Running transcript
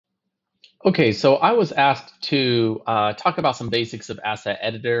Okay, so I was asked to talk about some basics of Asset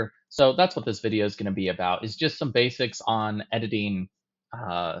Editor. So that's what this video is going to be about, is just some basics on editing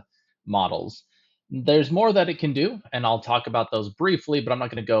uh, models. There's more that it can do, and I'll talk about those briefly, but I'm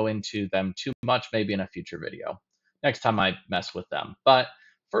not going to go into them too much, maybe in a future video, next time I mess with them. But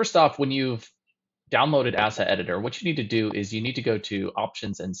first off, when you've downloaded Asset Editor, what you need to do is you need to go to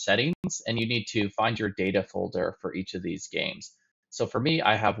Options and Settings, and you need to find your data folder for each of these games. So for me,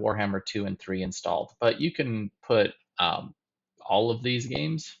 I have Warhammer 2 and 3 installed, but you can put all of these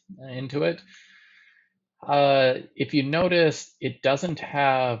games into it. If you notice, it doesn't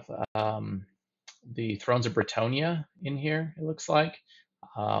have the Thrones of Britonia in here, it looks like.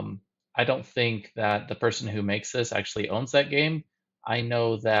 I don't think that the person who makes this actually owns that game. I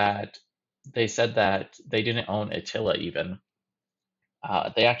know that they said that they didn't own Attila even.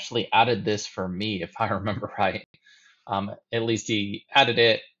 They actually added this for me, if I remember right. At least he added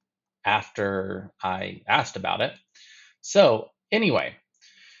it after I asked about it. So anyway,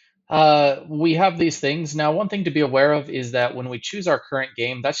 we have these things. Now, one thing to be aware of is that when we choose our current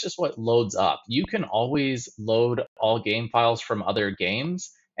game, that's just what loads up. You can always load all game files from other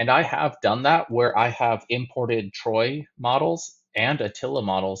games, and I have done that where I have imported Troy models and Attila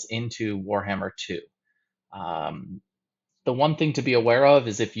models into Warhammer 2. The one thing to be aware of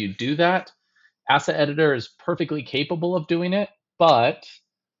is if you do that, Asset Editor is perfectly capable of doing it, but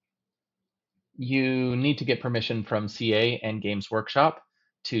you need to get permission from CA and Games Workshop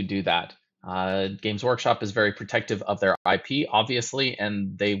to do that. Games Workshop is very protective of their IP, obviously,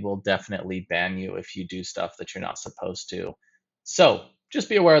 and they will definitely ban you if you do stuff that you're not supposed to. So just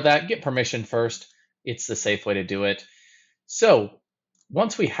be aware of that. Get permission first. It's the safe way to do it. So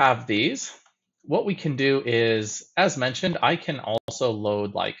once we have these, what we can do is, as mentioned, I can also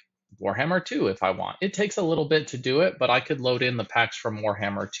load like Warhammer 2 if I want. It takes a little bit to do it, but I could load in the packs from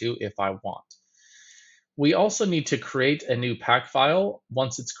Warhammer 2 if I want. We also need to create a new pack file.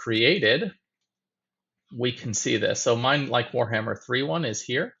 Once it's created, we can see this. So mine, like Warhammer 3 one, is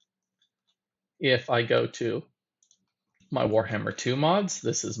here. If I go to my Warhammer 2 mods,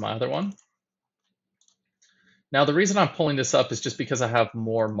 this is my other one. Now, the reason I'm pulling this up is just because I have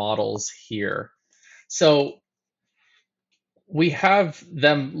more models here. So we have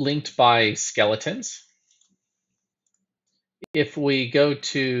them linked by skeletons. If we go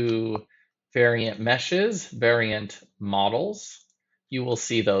to variant meshes, variant models, you will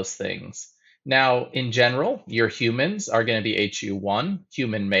see those things. Now, in general, your humans are going to be HU1,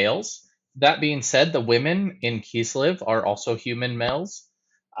 human males. That being said, the women in Kislev are also human males,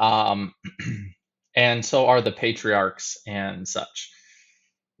 and so are the patriarchs and such.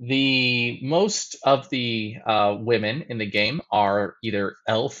 The most of the women in the game are either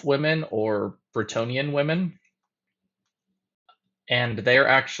elf women or Bretonian women, and they're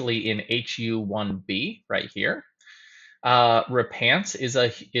actually in HU1B right here. Rapance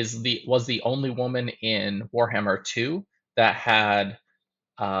was the only woman in Warhammer 2 that had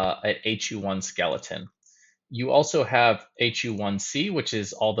an HU1 skeleton. You also have HU1C, which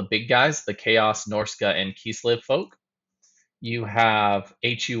is all the big guys, the Chaos, Norska, and Kislev folk. You have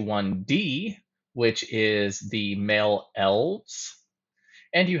HU1D, which is the male elves.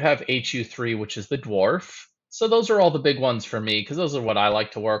 And you have HU3, which is the dwarf. So those are all the big ones for me, because those are what I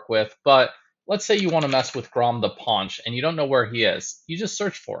like to work with. But let's say you want to mess with Grom the Paunch, and you don't know where he is. You just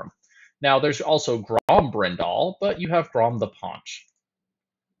search for him. Now, there's also Grom Brindal, but you have Grom the Paunch.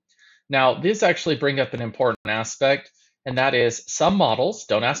 Now, these actually bring up an important aspect, and that is some models,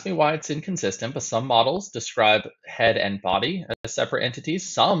 don't ask me why it's inconsistent, but some models describe head and body as separate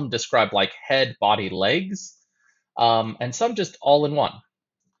entities. Some describe like head, body, legs, and some just all in one.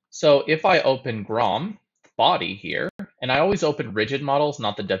 So if I open Grom body here, and I always open rigid models,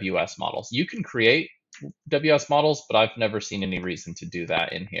 not the WS models. You can create WS models, but I've never seen any reason to do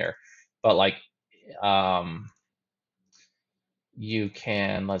that in here. But like, you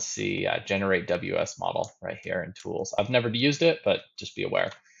can, let's see, generate WS model right here in tools. I've never used it, but just be aware.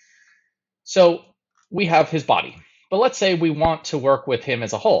 So we have his body, but let's say we want to work with him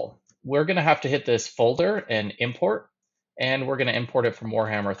as a whole. We're going to have to hit this folder and import, and we're going to import it from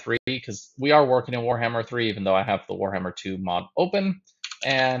Warhammer 3 because we are working in Warhammer 3, even though I have the Warhammer 2 mod open.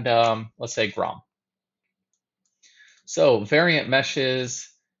 And let's say Grom. So variant meshes,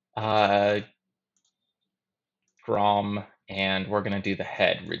 Grom, and we're going to do the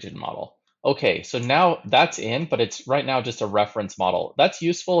head rigid model. Okay, so now that's in, but it's right now just a reference model. That's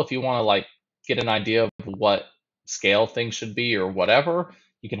useful if you want to like get an idea of what scale things should be or whatever.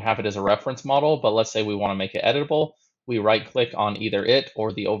 You can have it as a reference model, but let's say we want to make it editable. We right click on either it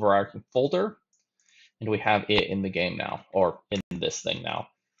or the overarching folder, and we have it in the game now, or in this thing now.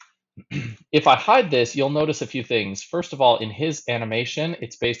 if I hide this, you'll notice a few things. First of all, in his animation,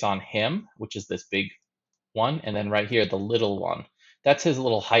 it's based on him, which is this big one, and then right here, the little one. That's his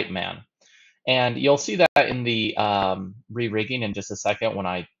little hype man. And you'll see that in the re-rigging in just a second when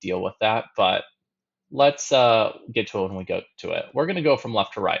I deal with that, but let's get to it when we go to it. We're gonna go from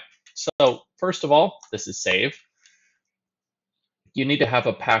left to right. So first of all, this is save. You need to have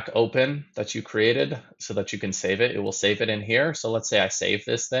a pack open that you created so that you can save it. It will save it in here. So let's say I save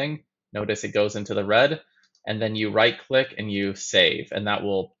this thing. Notice it goes into the red, and then you right click and you save, and that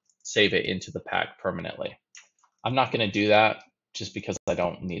will save it into the pack permanently. I'm not going to do that just because I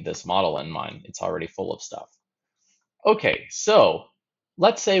don't need this model in mine. It's already full of stuff. Okay, so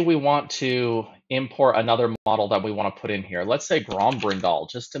let's say we want to import another model that we want to put in here. Let's say Grombrindal,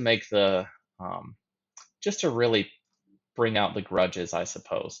 just to make the, just to really bring out the grudges, I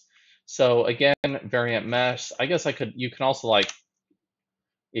suppose. So again, variant mesh. I guess you can also like,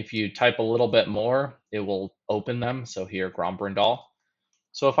 if you type a little bit more, it will open them. So here, Grombrindal.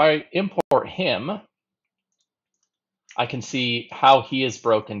 So if I import him, I can see how he is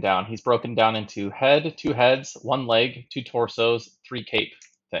broken down. He's broken down into head, 2 heads, 1 leg, 2 torsos, 3 cape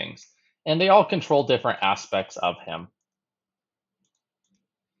things. And they all control different aspects of him.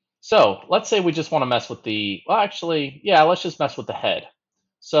 So let's say we just want to mess with the, well, actually, yeah, let's just mess with the head.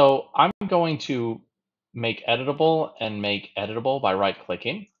 So I'm going to make editable and make editable by right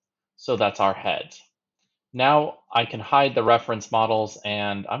clicking. So that's our head. Now I can hide the reference models,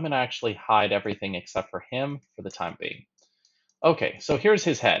 and I'm going to actually hide everything except for him for the time being. Okay, so here's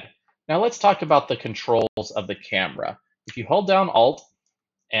his head. Now let's talk about the controls of the camera. If you hold down Alt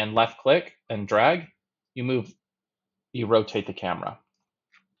and left click and drag, you rotate the camera.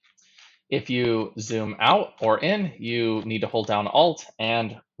 If you zoom out or in, you need to hold down Alt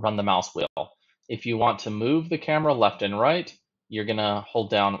and run the mouse wheel. If you want to move the camera left and right, you're gonna hold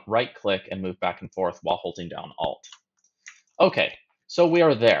down right click and move back and forth while holding down Alt. Okay, so we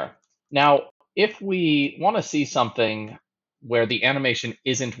are there. Now, if we want to see something where the animation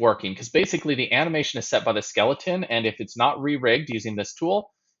isn't working, because basically the animation is set by the skeleton, and if it's not re-rigged using this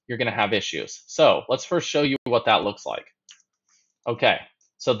tool, you're gonna have issues. So let's first show you what that looks like. Okay,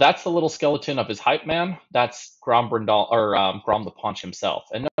 so that's the little skeleton of his hype man. That's Grombrindal, or Grom the Paunch himself.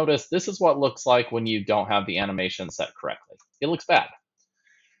 And notice this is what it looks like when you don't have the animation set correctly. It looks bad.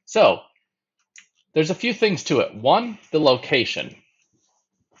 So there's a few things to it. One, the location.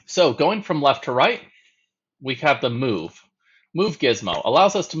 So going from left to right, we have the move. Move gizmo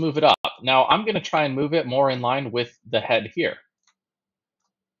allows us to move it up. Now I'm going to try and move it more in line with the head here.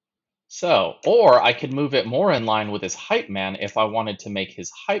 So, or I could move it more in line with his hype man if I wanted to make his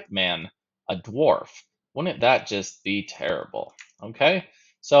hype man a dwarf. Wouldn't that just be terrible? Okay,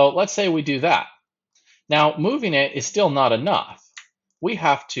 so let's say we do that. Now, moving it is still not enough. We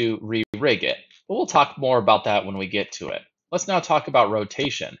have to re-rig it, but we'll talk more about that when we get to it. Let's now talk about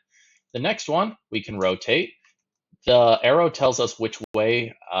rotation. The next one, we can rotate. The arrow tells us which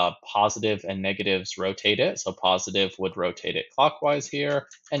way positive and negatives rotate it. So positive would rotate it clockwise here,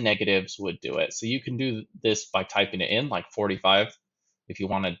 and negatives would do it. So you can do this by typing it in, like 45, if you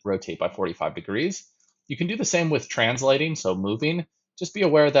want to rotate by 45 degrees. You can do the same with translating, so moving. Just be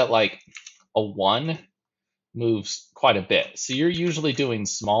aware that like a 1 moves quite a bit. So you're usually doing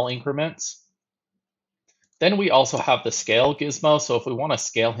small increments. Then we also have the scale gizmo. So if we want to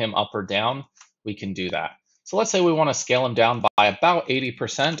scale him up or down, we can do that. So let's say we want to scale them down by about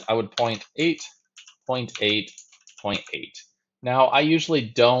 80%. I would point 8, 0.8, 0.8. Now I usually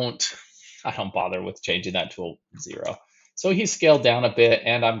don't bother with changing that to a 0. So he's scaled down a bit,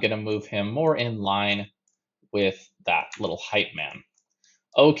 and I'm going to move him more in line with that little hype man.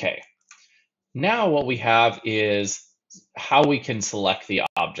 Okay, now what we have is how we can select the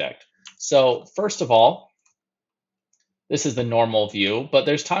object. So first of all, this is the normal view, but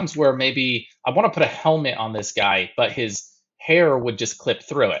there's times where maybe I want to put a helmet on this guy, but his hair would just clip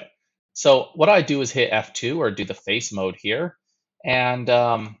through it. So what I do is hit F2 or do the face mode here. And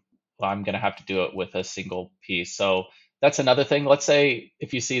well, I'm going to have to do it with a single piece. So that's another thing. Let's say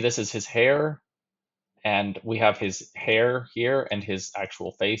if you see this is his hair, and we have his hair here and his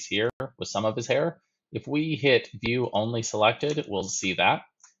actual face here with some of his hair. If we hit view only selected, we'll see that.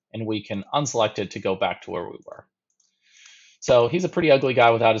 And we can unselect it to go back to where we were. So he's a pretty ugly guy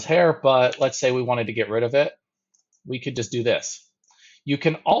without his hair, but let's say we wanted to get rid of it. We could just do this. You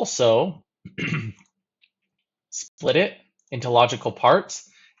can also split it into logical parts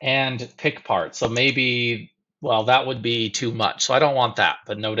and pick parts. So maybe, well, that would be too much. So I don't want that.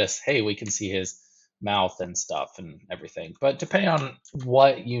 But notice, hey, we can see his mouth and stuff and everything. But depending on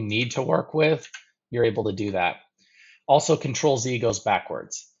what you need to work with, you're able to do that. Also, Control Z goes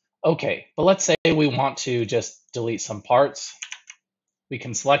backwards. Okay, but let's say we want to just delete some parts. We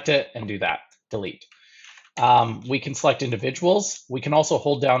can select it and do that, delete. We can select individuals. We can also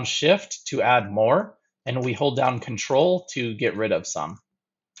hold down Shift to add more, and we hold down Control to get rid of some.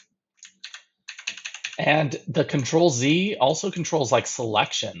 And the Control Z also controls like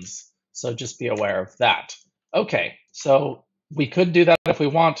selections, so just be aware of that. Okay, so we could do that if we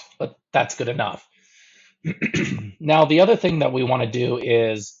want, but that's good enough. Now, the other thing that we want to do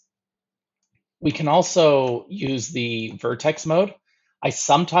is we can also use the vertex mode. I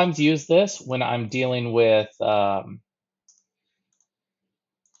sometimes use this when I'm dealing with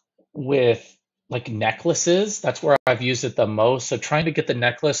like necklaces. That's where I've used it the most. So trying to get the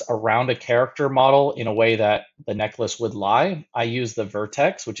necklace around a character model in a way that the necklace would lie, I use the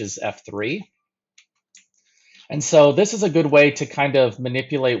vertex, which is F3. And so this is a good way to kind of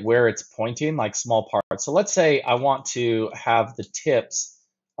manipulate where it's pointing, like small parts. So let's say I want to have the tips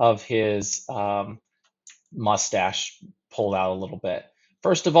of his mustache pulled out a little bit.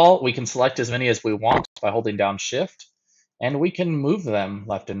 First of all, we can select as many as we want by holding down Shift, and we can move them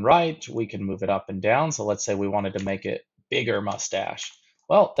left and right. We can move it up and down. So let's say we wanted to make it bigger mustache.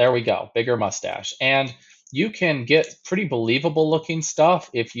 Well, there we go, bigger mustache. And you can get pretty believable looking stuff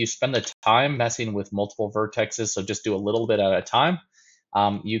if you spend the time messing with multiple vertexes. So just do a little bit at a time.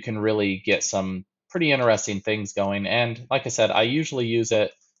 You can really get some pretty interesting things going. And like I said, I usually use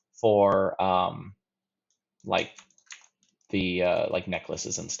it for like the like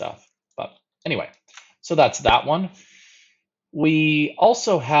necklaces and stuff. But anyway, so that's that one. We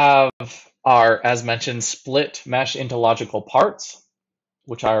also have our, as mentioned, split mesh into logical parts,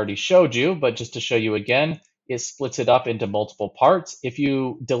 which I already showed you, but just to show you again, it splits it up into multiple parts. If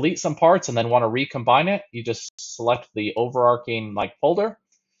you delete some parts and then want to recombine it, you just select the overarching like folder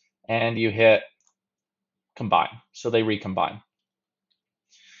and you hit combine. So they recombine.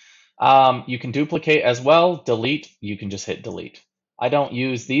 You can duplicate as well, delete, you can just hit delete. I don't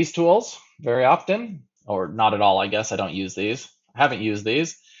use these tools very often, or not at all, I guess. I don't use these. I haven't used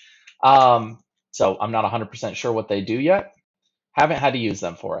these. So I'm not 100% sure what they do yet. Haven't had to use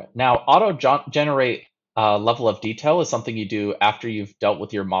them for it. Now, auto-generate level of detail is something you do after you've dealt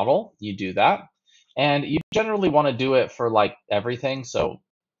with your model. You do that. And you generally want to do it for like everything. So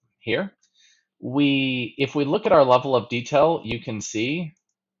here, if we look at our level of detail, you can see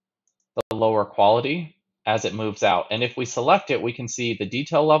the lower quality as it moves out. And if we select it, we can see the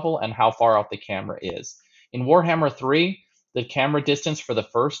detail level and how far out the camera is. In Warhammer 3, the camera distance for the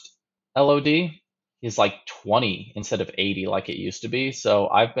first LOD is like 20 instead of 80 like it used to be. So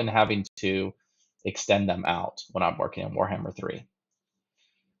I've been having to extend them out when I'm working in Warhammer 3.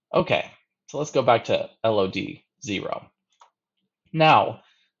 Okay, so let's go back to LOD 0. Now,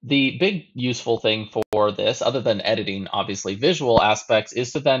 the big useful thing for this, other than editing obviously visual aspects,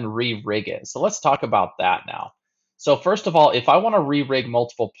 is to then re-rig it. So let's talk about that now. So first of all, if I want to re-rig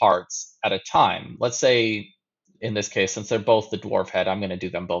multiple parts at a time, let's say in this case, since they're both the dwarf head, I'm going to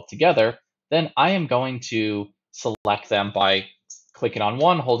do them both together, then I am going to select them by clicking on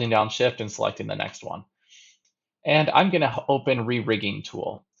one, holding down Shift, and selecting the next one. And I'm going to open re-rigging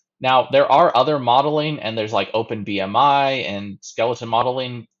tool. Now, there are other modeling, and there's like OpenBMI and skeleton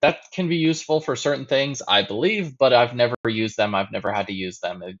modeling that can be useful for certain things, I believe, but I've never used them. I've never had to use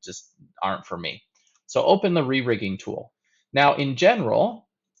them. It just aren't for me. So open the re-rigging tool. Now, in general,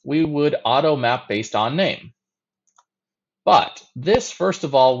 we would auto map based on name. But this, first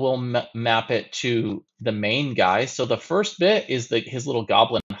of all, will map it to the main guy. So the first bit is his little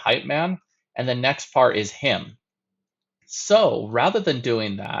goblin hype man, and the next part is him. So rather than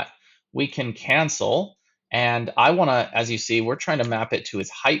doing that, we can cancel. And I want to, as you see, we're trying to map it to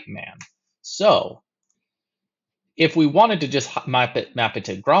his hype man. So if we wanted to just map it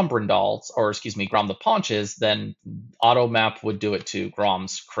to Grombrindal's, or excuse me, Grom the Paunches, then auto map would do it to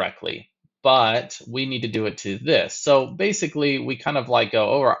Grom's correctly. But we need to do it to this. So basically, we kind of like go,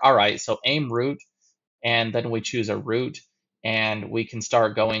 oh, all right, so aim root, and then we choose a root, and we can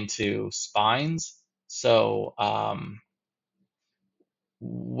start going to spines. So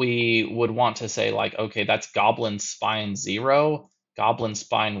we would want to say like, okay, that's Goblin Spine 0, Goblin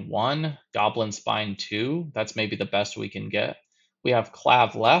Spine 1, Goblin Spine 2. That's maybe the best we can get. We have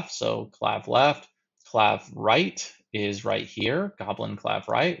clav left, so clav left. Clav right is right here, Goblin clav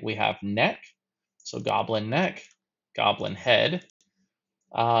right. We have neck, so Goblin neck, Goblin head.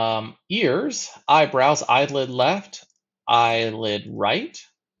 Ears, eyebrows, eyelid left, eyelid right.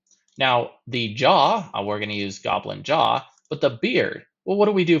 Now, the jaw, we're going to use Goblin jaw, but the beard, well, what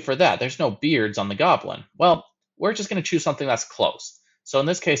do we do for that? There's no beards on the Goblin. Well, we're just going to choose something that's close. So in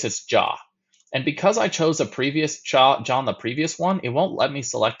this case, it's jaw. And because I chose a previous John, the previous one, it won't let me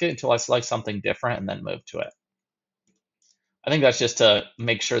select it until I select something different and then move to it. I think that's just to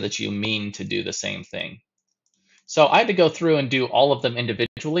make sure that you mean to do the same thing. So I had to go through and do all of them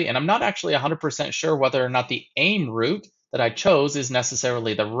individually, and I'm not actually 100% sure whether or not the aim route that I chose is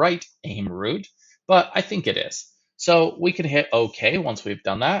necessarily the right aim route, but I think it is. So we can hit OK once we've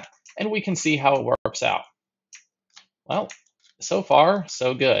done that, and we can see how it works out. Well, so far,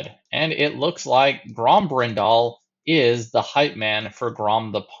 so good. And it looks like Grombrindal is the hype man for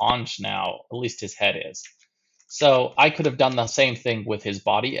Grom the Paunch now, at least his head is. So I could have done the same thing with his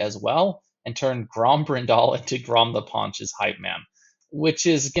body as well and turned Grombrindal into Grom the Paunch's hype man, which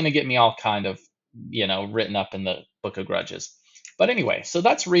is going to get me all kind of, written up in the Book of Grudges. But anyway, so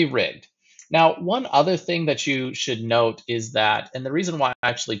that's re-rigged. Now, one other thing that you should note is that, and the reason why I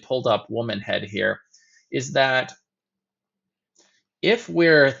actually pulled up woman head here, is that if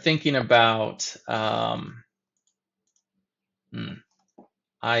we're thinking about, I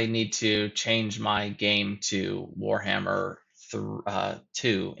need to change my game to Warhammer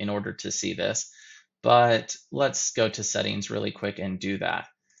 2 in order to see this, but let's go to settings really quick and do that.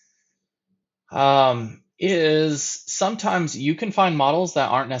 Is sometimes you can find models that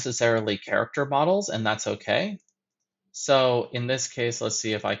aren't necessarily character models, and that's okay. So in this case, let's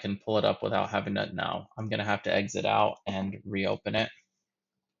see if I can pull it up without having to, no, I'm going to have to exit out and reopen it.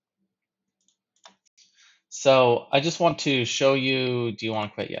 So I just want to show you, do you want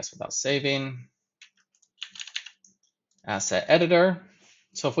to quit? Yes, without saving. Asset editor.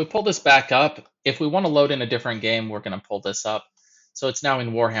 So if we pull this back up, if we want to load in a different game, we're going to pull this up. So it's now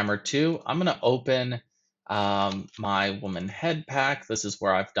in Warhammer 2. I'm going to open my woman head pack. This is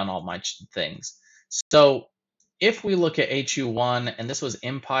where I've done all my things. So if we look at HU1, and this was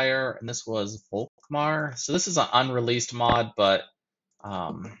Empire, and this was Volkmar. So this is an unreleased mod, but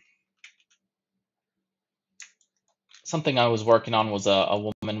something I was working on was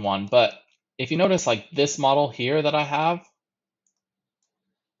a woman one. But if you notice, like this model here that I have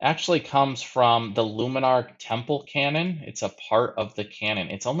actually comes from the Luminarch Temple canon. It's a part of the canon.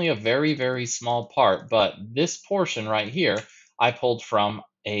 It's only a very, very small part, but this portion right here, I pulled from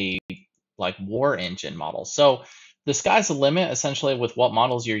a like war engine model. So the sky's the limit essentially with what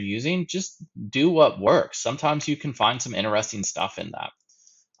models you're using. Just do what works. Sometimes you can find some interesting stuff in that.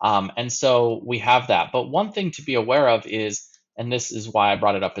 And so we have that. But one thing to be aware of is, and this is why I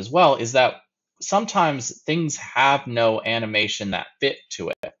brought it up as well, is that sometimes things have no animation that fit to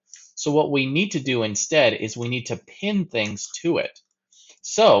it. So what we need to do instead is we need to pin things to it.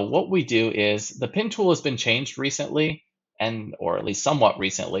 So what we do is the pin tool has been changed recently, or at least somewhat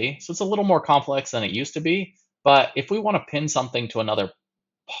recently. So it's a little more complex than it used to be. But if we want to pin something to another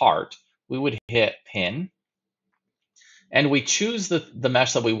part, we would hit pin. And we choose the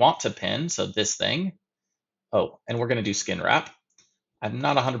mesh that we want to pin, so this thing. Oh, and we're going to do skin wrap. I'm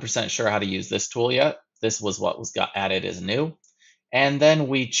not 100% sure how to use this tool yet. This was what got added as new. And then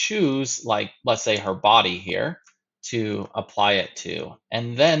we choose, like, let's say her body here to apply it to.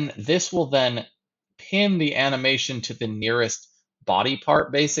 And then this will then pin the animation to the nearest body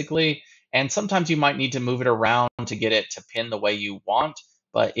part, basically. And sometimes you might need to move it around to get it to pin the way you want,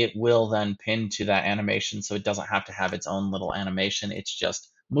 but it will then pin to that animation, so it doesn't have to have its own little animation. It's just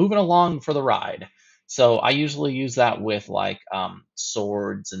moving along for the ride. So I usually use that with like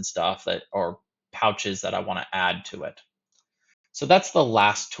swords and stuff or pouches that I want to add to it. So that's the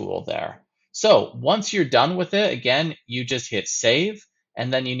last tool there. So once you're done with it, again, you just hit save,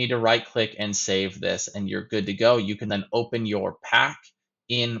 and then you need to right click and save this, and you're good to go. You can then open your pack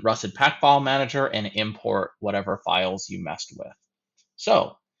in Rusted Pack File Manager and import whatever files you messed with.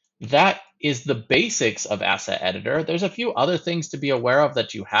 So that is the basics of Asset Editor. There's a few other things to be aware of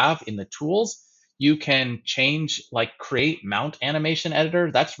that you have in the tools. You can change, like create mount animation editor.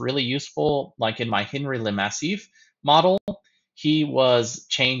 That's really useful. Like in my Henry Le Massif model, he was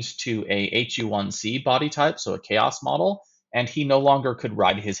changed to a HU1C body type, so a chaos model, and he no longer could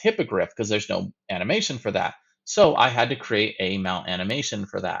ride his hippogriff because there's no animation for that. So I had to create a mount animation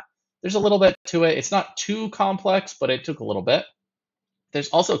for that. There's a little bit to it. It's not too complex, but it took a little bit. There's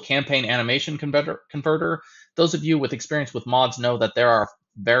also campaign animation converter. Those of you with experience with mods know that there are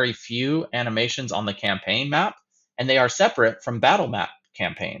very few animations on the campaign map, and they are separate from battle map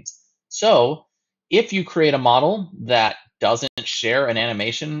campaigns. So if you create a model that doesn't share an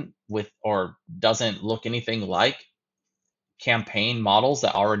animation with or doesn't look anything like campaign models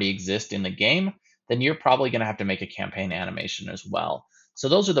that already exist in the game, then you're probably going to have to make a campaign animation as well. So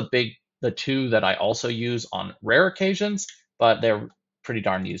those are the two that I also use on rare occasions, but they're pretty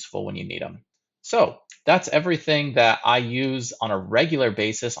darn useful when you need them. So that's everything that I use on a regular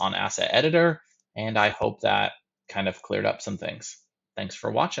basis on Asset Editor. And I hope that kind of cleared up some things. Thanks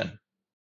for watching.